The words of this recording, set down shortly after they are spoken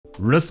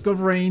Risk of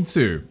Rain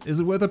 2,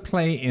 is it worth a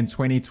play in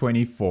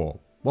 2024?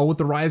 Well, with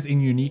the rise in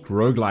unique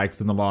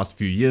roguelikes in the last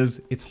few years,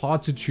 it's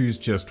hard to choose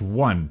just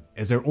one,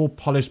 as they're all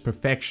polished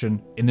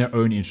perfection in their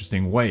own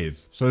interesting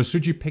ways. So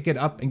should you pick it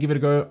up and give it a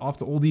go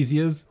after all these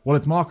years? Well,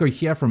 it's Marco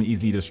here from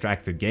Easily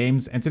Distracted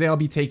Games, and today I'll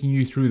be taking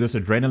you through this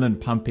adrenaline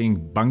pumping,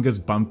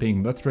 bungus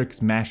bumping, Mithril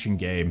smashing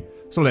game.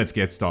 So let's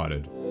get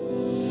started.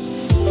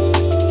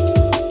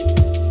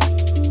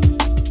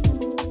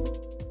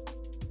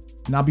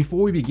 Now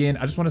before we begin,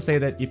 I just want to say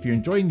that if you're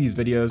enjoying these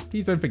videos,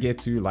 please don't forget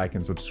to like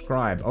and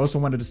subscribe. I also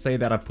wanted to say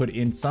that I put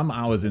in some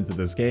hours into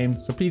this game,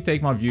 so please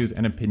take my views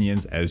and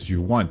opinions as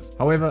you want.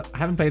 However, I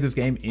haven't played this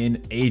game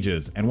in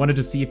ages and wanted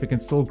to see if it can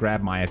still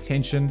grab my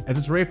attention, as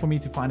it's rare for me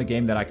to find a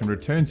game that I can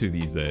return to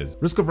these days.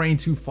 Risk of Rain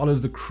 2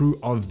 follows the crew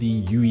of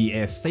the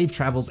UES safe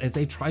travels as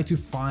they try to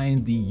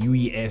find the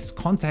UES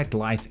contact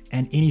light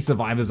and any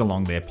survivors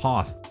along their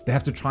path. They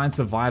have to try and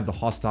survive the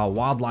hostile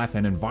wildlife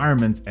and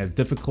environment as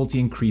difficulty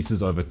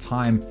increases over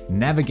time,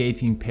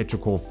 navigating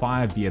Petrichor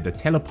 5 via the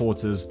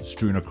teleporters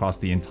strewn across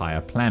the entire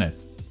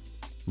planet.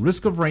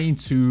 Risk of Rain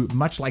 2,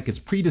 much like its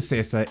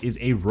predecessor, is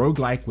a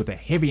roguelike with a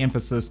heavy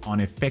emphasis on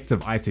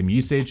effective item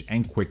usage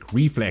and quick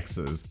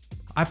reflexes.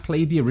 I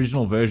played the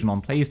original version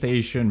on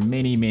PlayStation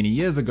many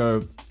years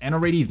ago, and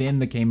already then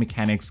the game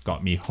mechanics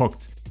got me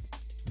hooked.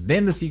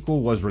 Then the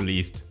sequel was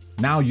released,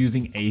 now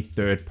using a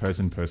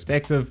third-person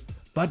perspective,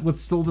 but with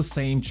still the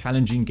same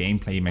challenging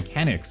gameplay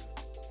mechanics.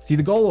 See,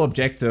 the goal or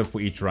objective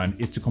for each run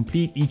is to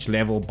complete each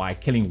level by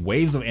killing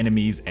waves of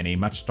enemies and a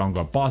much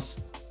stronger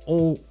boss,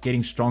 all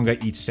getting stronger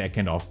each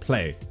second of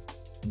play.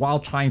 While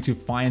trying to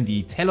find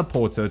the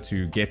teleporter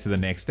to get to the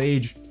next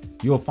stage,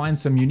 you'll find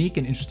some unique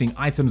and interesting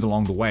items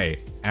along the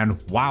way,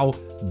 and wow,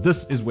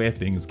 this is where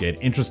things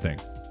get interesting.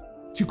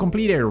 To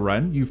complete a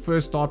run, you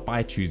first start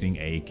by choosing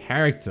a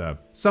character.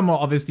 Some are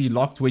obviously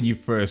locked when you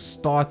first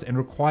start and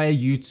require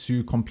you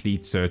to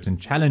complete certain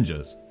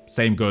challenges.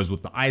 Same goes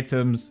with the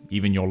items,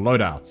 even your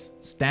loadouts.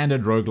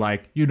 Standard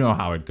roguelike, you know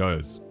how it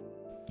goes.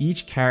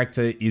 Each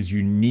character is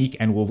unique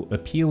and will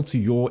appeal to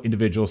your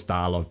individual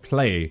style of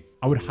play.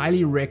 I would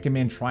highly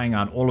recommend trying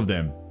out all of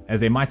them,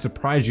 as they might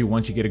surprise you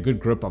once you get a good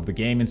grip of the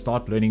game and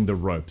start learning the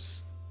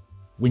ropes.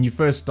 When you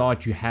first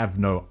start, you have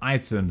no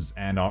items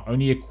and are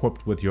only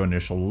equipped with your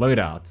initial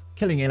loadout.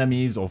 Killing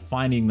enemies or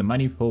finding the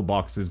money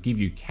pillboxes give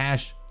you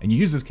cash, and you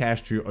use this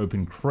cash to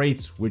open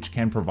crates, which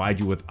can provide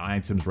you with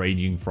items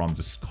ranging from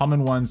just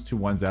common ones to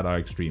ones that are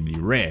extremely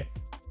rare.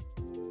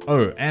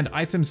 Oh, and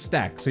items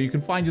stack, so you can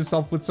find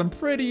yourself with some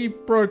pretty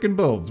broken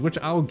builds, which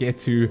I'll get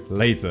to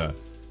later.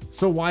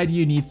 So why do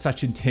you need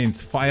such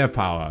intense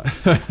firepower?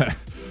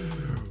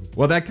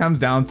 Well, that comes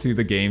down to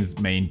the game's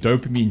main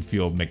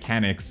dopamine-fueled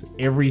mechanics.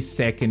 Every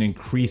second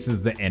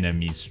increases the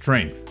enemy's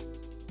strength.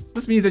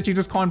 This means that you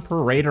just can't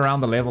parade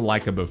around the level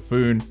like a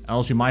buffoon,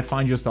 else you might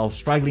find yourself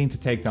struggling to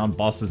take down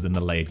bosses in the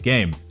late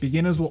game.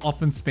 Beginners will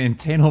often spend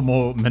 10 or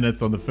more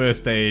minutes on the first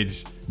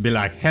stage, be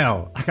like,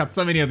 hell, I got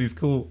so many of these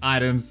cool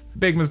items.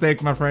 Big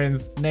mistake, my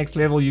friends. Next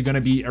level, you're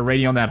gonna be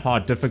already on that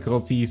hard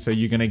difficulty, so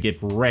you're gonna get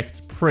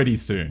wrecked pretty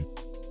soon.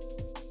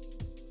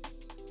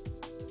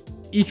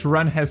 Each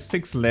run has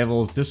 6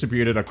 levels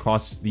distributed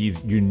across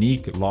these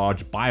unique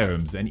large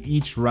biomes, and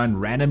each run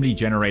randomly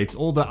generates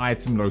all the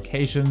item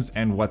locations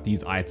and what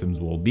these items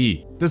will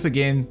be. This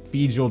again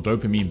feeds your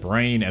dopamine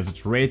brain, as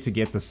it's rare to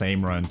get the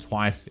same run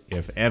twice,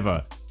 if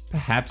ever.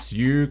 Perhaps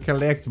you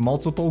collect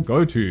multiple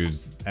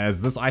go-tos,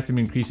 as this item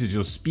increases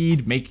your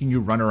speed, making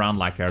you run around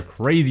like a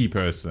crazy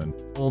person.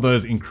 All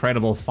those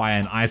incredible fire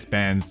and ice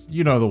bands,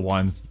 you know the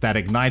ones, that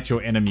ignite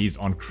your enemies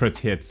on crit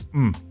hits.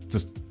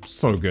 Just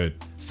so good.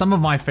 Some of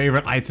my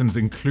favorite items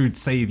include,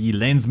 say, the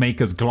lens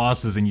maker's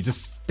glasses, and you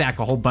just stack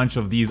a whole bunch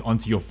of these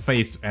onto your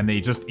face and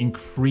they just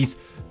increase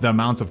the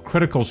amount of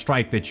critical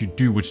strike that you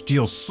do, which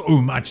deals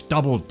so much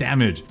double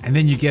damage. And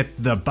then you get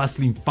the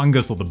bustling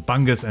fungus or the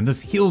bungus, and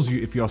this heals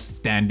you if you're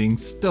standing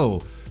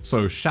still.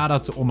 So shout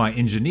out to all my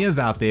engineers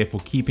out there for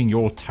keeping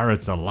your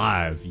turrets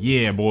alive.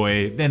 Yeah,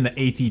 boy. Then the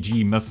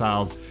ATG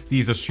missiles.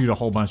 These just shoot a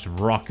whole bunch of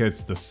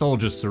rockets. The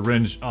soldier's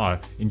syringe.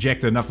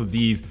 Inject enough of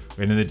these,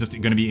 and then they're just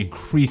going to be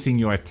increasing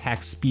your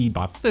attack speed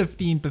by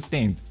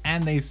 15%.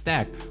 And they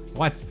stack.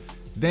 What?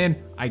 Then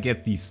I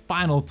get the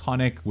spinal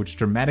tonic, which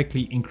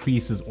dramatically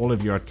increases all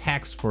of your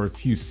attacks for a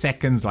few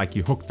seconds, like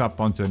you hooked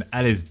up onto an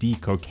LSD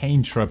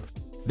cocaine trip.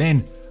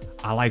 Then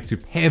I like to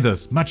pair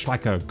this, much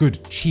like a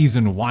good cheese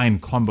and wine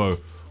combo,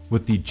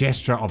 with the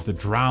gesture of the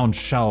drowned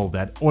shell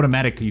that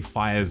automatically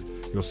fires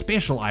your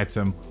special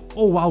item,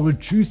 all while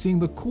reducing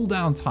the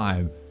cooldown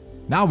time.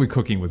 Now we're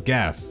cooking with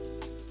gas.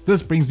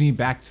 This brings me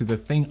back to the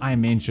thing I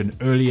mentioned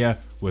earlier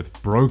with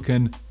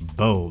broken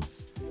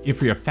builds. If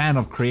you're a fan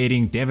of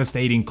creating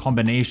devastating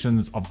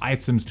combinations of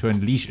items to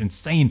unleash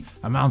insane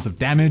amounts of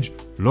damage,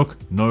 look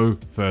no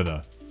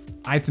further.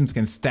 Items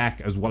can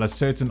stack, as well as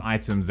certain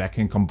items that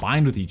can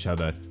combine with each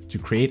other to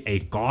create a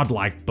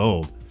godlike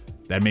build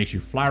that makes you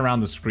fly around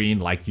the screen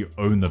like you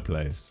own the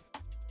place.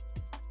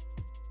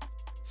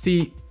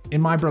 See, in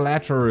my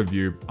Brelato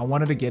review, I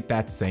wanted to get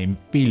that same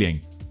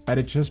feeling, but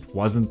it just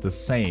wasn't the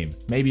same.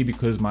 Maybe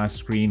because my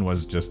screen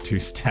was just too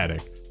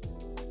static.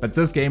 But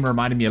this game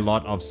reminded me a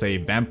lot of, say,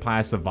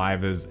 Vampire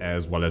Survivors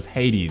as well as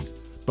Hades.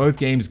 Both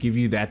games give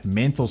you that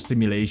mental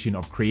stimulation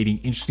of creating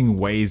interesting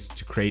ways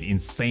to create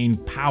insane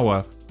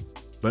power,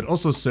 but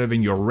also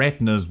serving your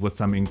retinas with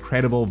some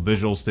incredible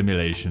visual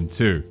stimulation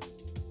too.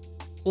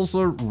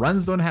 Also,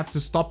 runs don't have to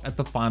stop at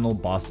the final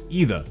boss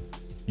either.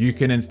 You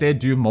can instead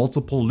do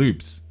multiple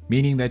loops,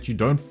 meaning that you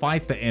don't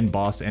fight the end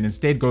boss and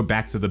instead go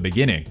back to the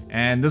beginning.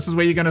 And this is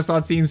where you're gonna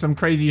start seeing some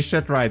crazy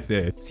shit right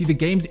there. See, the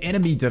game's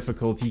enemy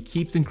difficulty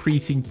keeps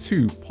increasing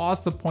too,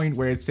 past the point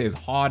where it says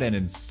hard and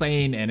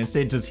insane and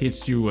instead just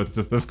hits you with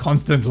just this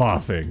constant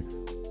laughing.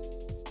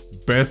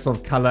 Bursts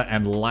of color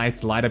and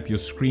lights light up your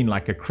screen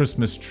like a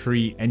Christmas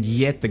tree, and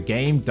yet the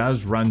game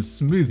does run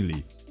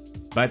smoothly.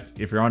 But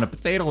if you're on a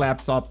potato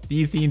laptop,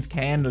 these scenes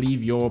can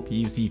leave your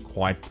PC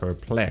quite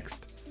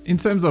perplexed. In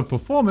terms of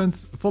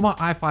performance, for my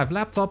i5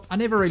 laptop, I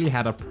never really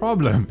had a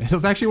problem. It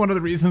was actually one of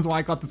the reasons why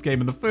I got this game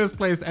in the first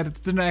place, and it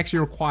didn't actually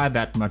require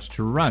that much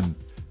to run.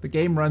 The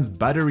game runs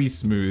buttery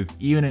smooth,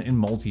 even in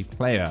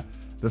multiplayer.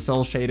 The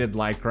cel-shaded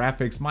like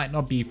graphics might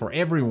not be for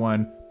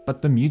everyone,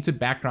 but the muted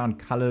background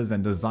colors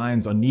and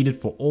designs are needed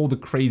for all the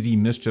crazy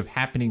mischief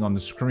happening on the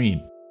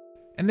screen.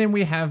 And then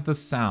we have the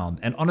sound,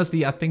 and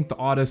honestly I think the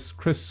artist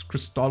Chris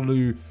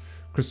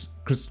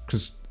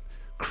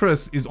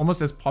is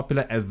almost as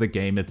popular as the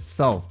game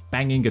itself.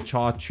 Banging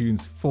guitar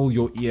tunes fill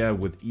your ear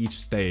with each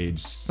stage.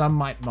 Some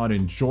might not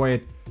enjoy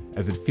it,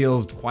 as it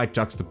feels quite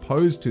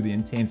juxtaposed to the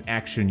intense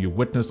action you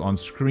witness on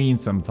screen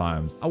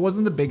sometimes. I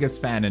wasn't the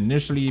biggest fan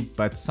initially,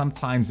 but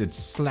sometimes it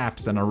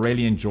slaps and I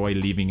really enjoy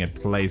leaving it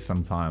play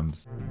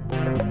sometimes.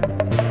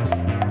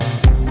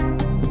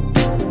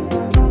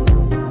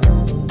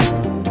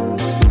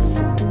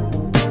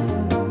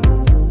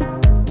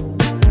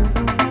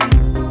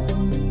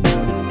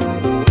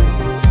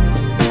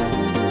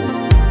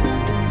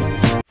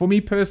 For me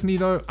personally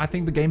though, I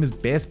think the game is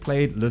best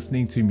played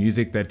listening to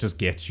music that just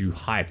gets you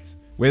hyped.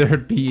 Whether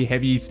it be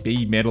heavy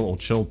speed metal or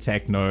chill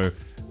techno,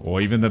 or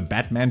even the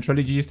Batman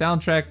Trilogy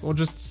soundtrack, or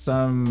just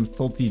some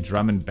filthy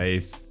drum and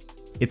bass.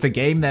 It's a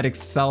game that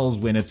excels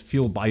when it's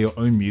fueled by your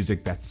own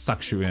music that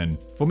sucks you in.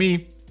 For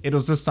me, it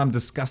was just some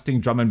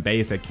disgusting drum and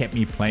bass that kept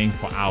me playing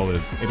for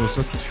hours. It was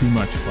just too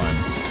much fun.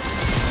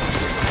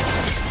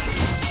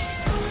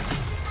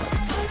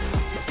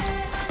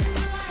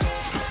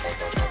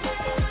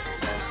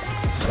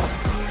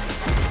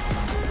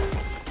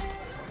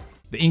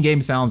 The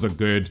in-game sounds are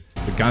good,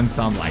 the guns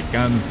sound like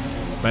guns,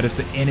 but it's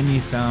the enemy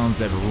sounds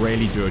that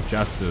really do it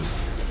justice,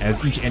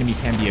 as each enemy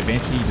can be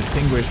eventually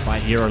distinguished by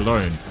ear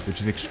alone,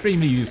 which is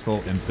extremely useful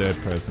in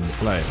third-person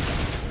play.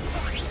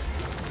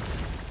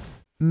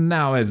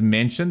 Now, as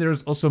mentioned, there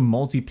is also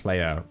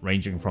multiplayer,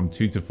 ranging from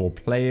 2 to 4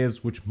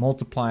 players, which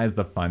multiplies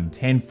the fun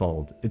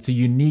tenfold. It's a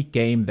unique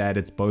game that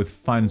it's both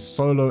fun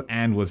solo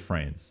and with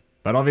friends.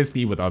 But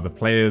obviously with other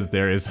players,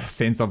 there is a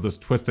sense of this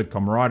twisted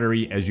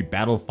camaraderie as you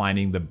battle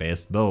finding the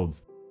best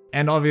builds.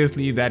 And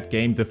obviously that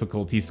game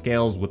difficulty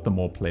scales with the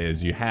more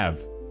players you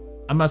have.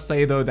 I must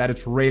say though that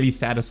it's really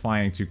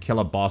satisfying to kill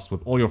a boss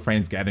with all your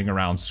friends gathering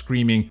around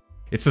screaming.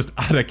 It's just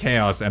utter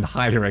chaos and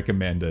highly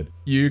recommended.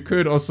 You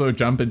could also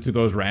jump into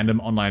those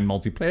random online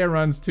multiplayer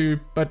runs too,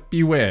 but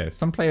beware,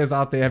 some players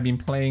out there have been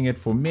playing it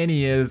for many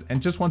years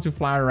and just want to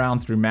fly around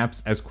through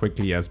maps as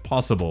quickly as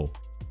possible.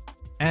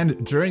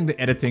 And during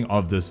the editing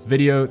of this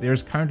video,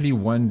 there's currently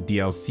one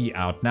DLC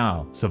out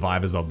now,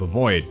 Survivors of the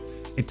Void.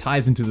 It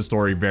ties into the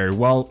story very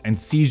well and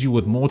sees you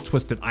with more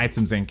twisted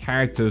items and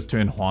characters to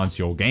enhance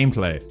your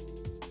gameplay.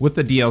 With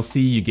the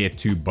DLC, you get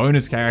 2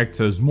 bonus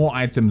characters, more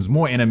items,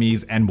 more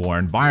enemies, and more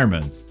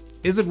environments.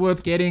 Is it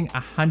worth getting?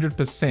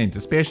 100%,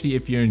 especially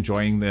if you're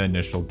enjoying the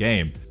initial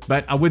game.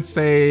 But I would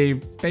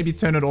say maybe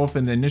turn it off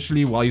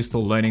initially while you're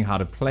still learning how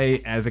to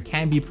play, as it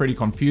can be pretty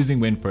confusing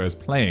when first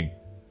playing,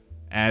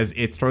 as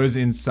it throws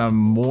in some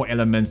more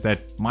elements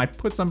that might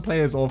put some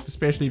players off,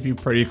 especially if you're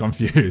pretty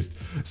confused.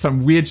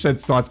 Some weird shit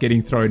starts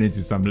getting thrown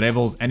into some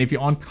levels, and if you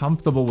aren't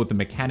comfortable with the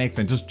mechanics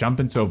and just jump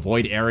into a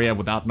void area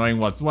without knowing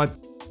what's what,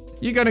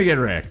 you're gonna get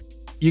wrecked.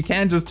 You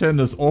can just turn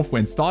this off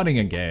when starting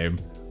a game,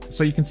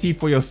 so you can see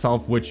for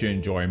yourself which you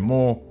enjoy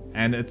more,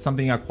 and it's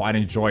something I quite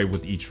enjoy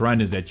with each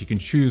run, is that you can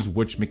choose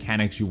which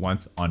mechanics you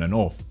want on and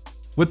off.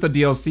 With the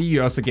DLC,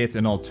 you also get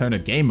an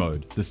alternate game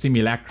mode, the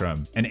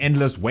Simulacrum, an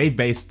endless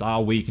wave-based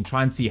style where you can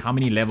try and see how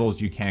many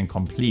levels you can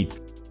complete.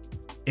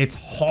 It's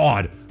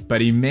hard,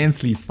 but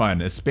immensely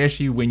fun,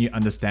 especially when you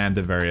understand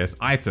the various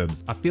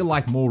items. I feel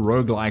like more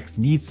roguelikes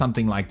need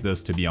something like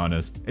this, to be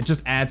honest. It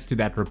just adds to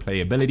that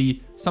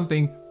replayability,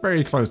 something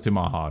very close to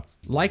my heart.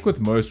 Like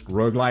with most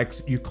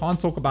roguelikes, you can't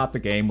talk about the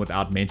game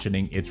without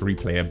mentioning its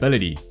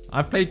replayability.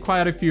 I've played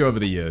quite a few over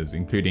the years,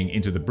 including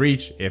Into the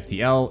Breach,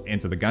 FTL,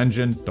 Enter the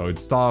Gungeon, Don't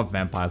Starve,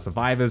 Vampire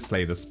Survivors,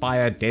 Slay the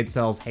Spire, Dead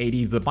Cells,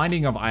 Hades, The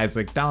Binding of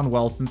Isaac,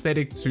 Downwell,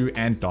 Synthetic 2,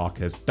 and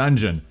Darkest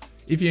Dungeon.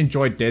 If you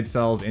enjoyed Dead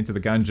Cells, Enter the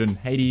Gungeon,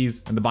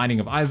 Hades, and The Binding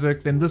of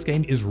Isaac, then this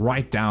game is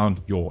right down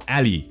your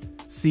alley.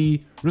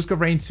 See, Risk of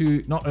Rain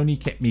 2 not only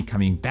kept me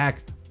coming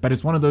back, but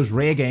it's one of those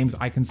rare games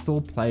I can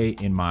still play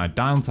in my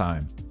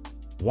downtime.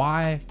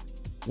 Why?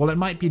 Well, it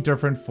might be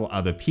different for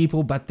other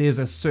people, but there's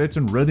a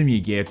certain rhythm you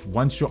get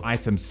once your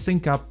items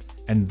sync up,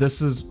 and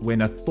this is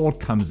when a thought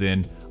comes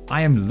in: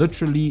 I am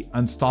literally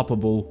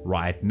unstoppable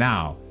right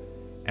now.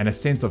 And a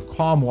sense of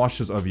calm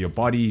washes over your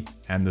body,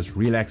 and this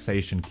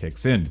relaxation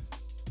kicks in.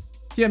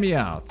 Hear me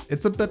out,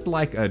 it's a bit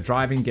like a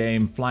driving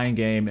game, flying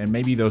game, and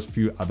maybe those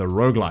few other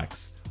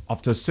roguelikes.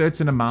 After a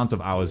certain amount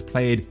of hours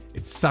played,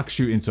 it sucks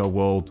you into a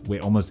world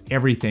where almost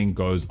everything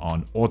goes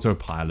on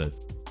autopilot.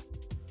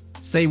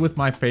 Say with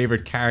my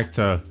favorite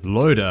character,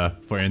 Loader,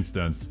 for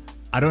instance,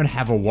 I don't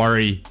have a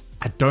worry,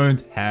 I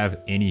don't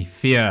have any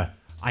fear.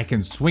 I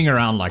can swing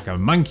around like a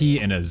monkey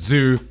in a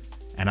zoo,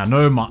 and I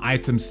know my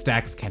item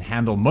stacks can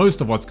handle most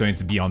of what's going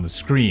to be on the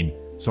screen,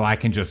 so I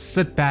can just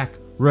sit back,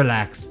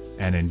 relax,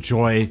 and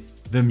enjoy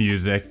the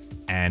music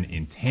and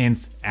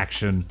intense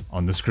action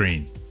on the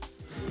screen.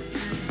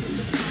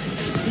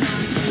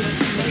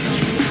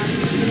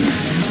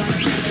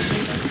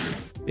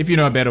 If you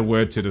know a better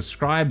word to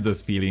describe this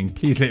feeling,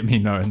 please let me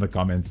know in the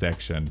comment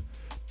section.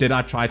 Did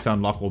I try to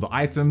unlock all the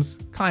items?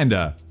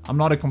 Kinda. I'm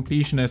not a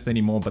completionist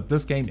anymore, but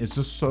this game is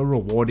just so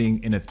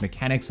rewarding in its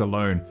mechanics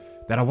alone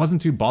that I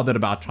wasn't too bothered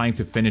about trying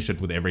to finish it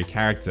with every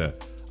character.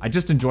 I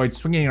just enjoyed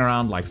swinging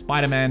around like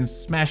Spider-Man,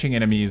 smashing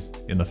enemies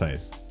in the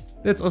face.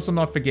 Let's also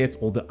not forget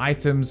all the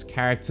items,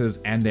 characters,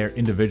 and their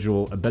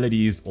individual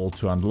abilities all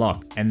to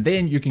unlock. And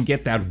then you can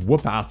get that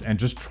whoop out and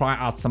just try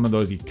out some of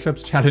those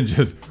Eclipse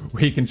challenges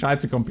where you can try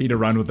to complete a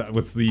run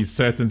with these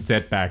certain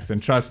setbacks.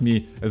 And trust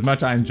me, as much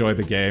as I enjoy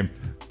the game,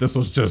 this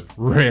was just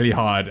really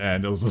hard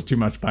and it was just too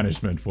much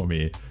punishment for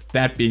me.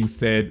 That being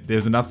said,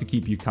 there's enough to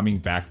keep you coming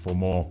back for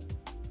more.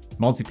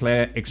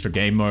 Multiplayer, extra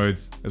game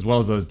modes, as well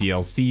as those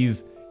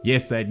DLCs.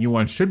 Yes, that new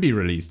one should be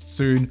released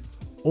soon.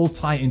 All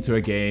tie into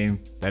a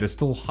game that is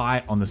still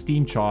high on the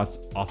Steam charts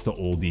after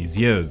all these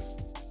years.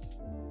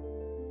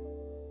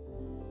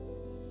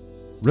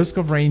 Risk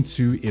of Rain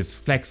 2 is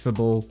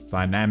flexible,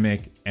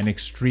 dynamic, and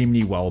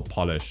extremely well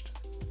polished.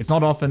 It's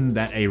not often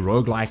that a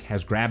roguelike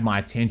has grabbed my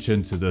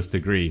attention to this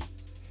degree.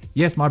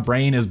 Yes, my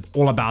brain is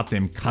all about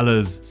them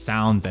colors,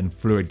 sounds, and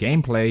fluid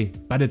gameplay,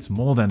 but it's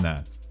more than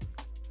that.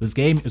 This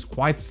game is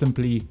quite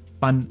simply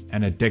fun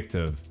and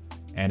addictive,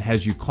 and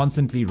has you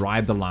constantly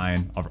ride the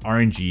line of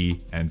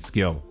RNG and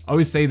skill. I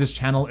always say this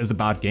channel is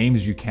about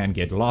games you can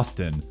get lost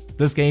in.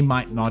 This game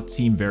might not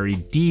seem very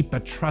deep,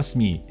 but trust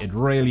me, it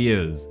really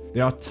is.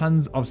 There are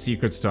tons of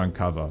secrets to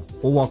uncover,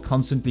 all while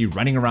constantly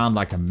running around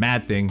like a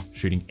mad thing,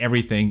 shooting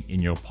everything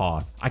in your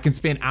path. I can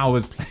spend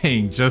hours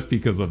playing just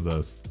because of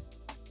this.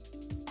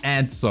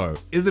 And so,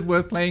 is it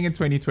worth playing in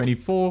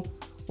 2024?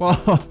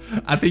 Well,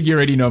 I think you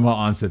already know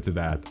my answer to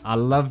that. I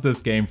love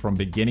this game from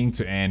beginning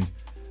to end.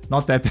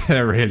 Not that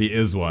there really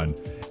is one.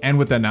 And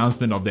with the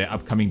announcement of their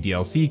upcoming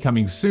DLC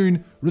coming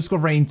soon, Risk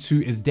of Rain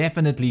 2 is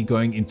definitely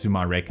going into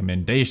my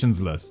recommendations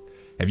list.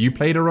 Have you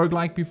played a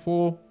roguelike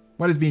before?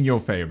 What has been your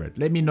favorite?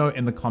 Let me know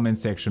in the comment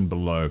section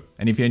below.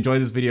 And if you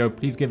enjoyed this video,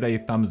 please give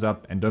it a thumbs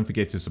up and don't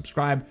forget to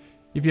subscribe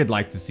if you'd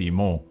like to see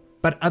more.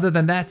 But other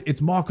than that,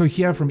 it's Marco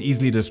here from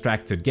Easily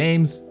Distracted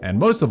Games, and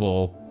most of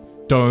all,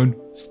 don't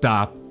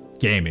stop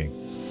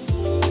gaming.